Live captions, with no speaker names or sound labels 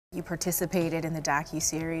You participated in the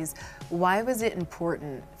docuseries. Why was it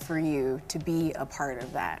important for you to be a part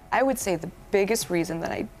of that? I would say the biggest reason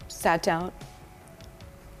that I sat down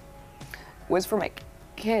was for my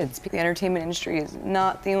kids. The entertainment industry is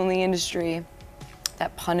not the only industry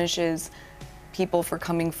that punishes people for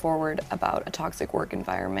coming forward about a toxic work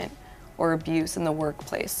environment or abuse in the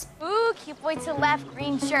workplace. Ooh, cute boy to left,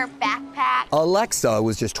 green shirt, backpack. Alexa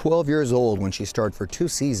was just 12 years old when she starred for 2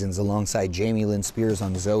 seasons alongside Jamie Lynn Spears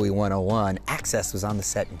on Zoey 101. Access was on the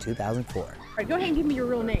set in 2004. All right, go ahead and give me your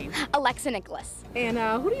real name. Alexa Nikolas. And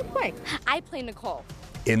who do you play? I play Nicole.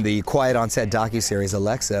 In the Quiet on Set docuseries,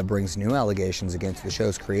 Alexa brings new allegations against the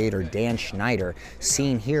show's creator, Dan Schneider,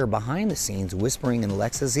 seen here behind the scenes whispering in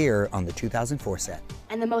Alexa's ear on the 2004 set.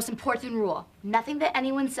 And the most important rule, nothing that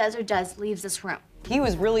anyone says or does leaves this room. He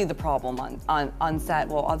was really the problem on set,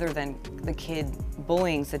 well, other than the kid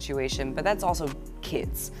bullying situation, but that's also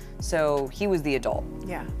kids. So he was the adult.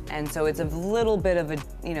 Yeah. And so it's a little bit of a,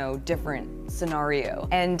 different scenario.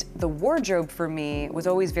 And the wardrobe for me was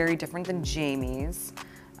always very different than Jamie's.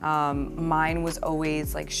 Mine was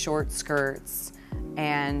always like short skirts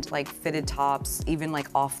and like fitted tops, even like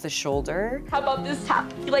off the shoulder. How about this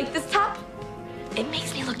top? You like this top? It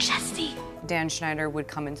makes me look chesty. Dan Schneider would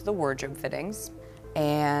come into the wardrobe fittings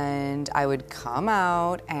and I would come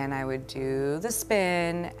out and I would do the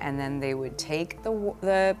spin, and then they would take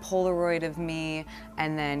the Polaroid of me,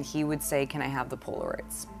 and then he would say, "Can I have the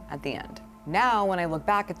Polaroids?" at the end. Now, when I look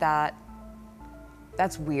back at that,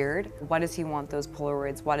 that's weird. Why does he want those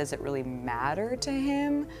Polaroids? Why does it really matter to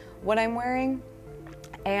him what I'm wearing?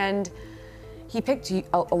 And he picked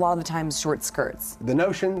a lot of the times short skirts. The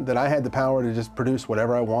notion that I had the power to just produce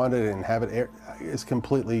whatever I wanted and have it air is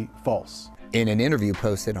completely false. In an interview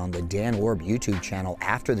posted on the Dan Warb YouTube channel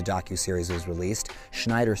after the docuseries was released,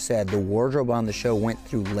 Schneider said the wardrobe on the show went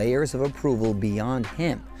through layers of approval beyond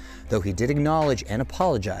him, though he did acknowledge and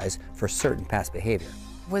apologize for certain past behavior.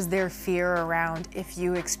 Was there fear around if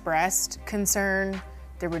you expressed concern,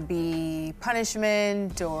 there would be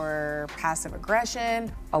punishment or passive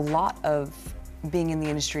aggression? A lot of being in the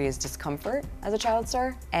industry is discomfort as a child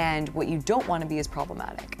star, and what you don't want to be is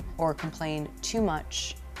problematic or complain too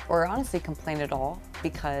much, or honestly complain at all,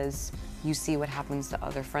 because you see what happens to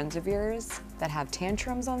other friends of yours that have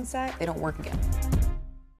tantrums on set. They don't work again.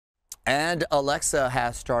 And Alexa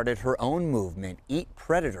has started her own movement, Eat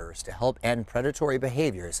Predators, to help end predatory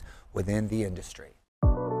behaviors within the industry.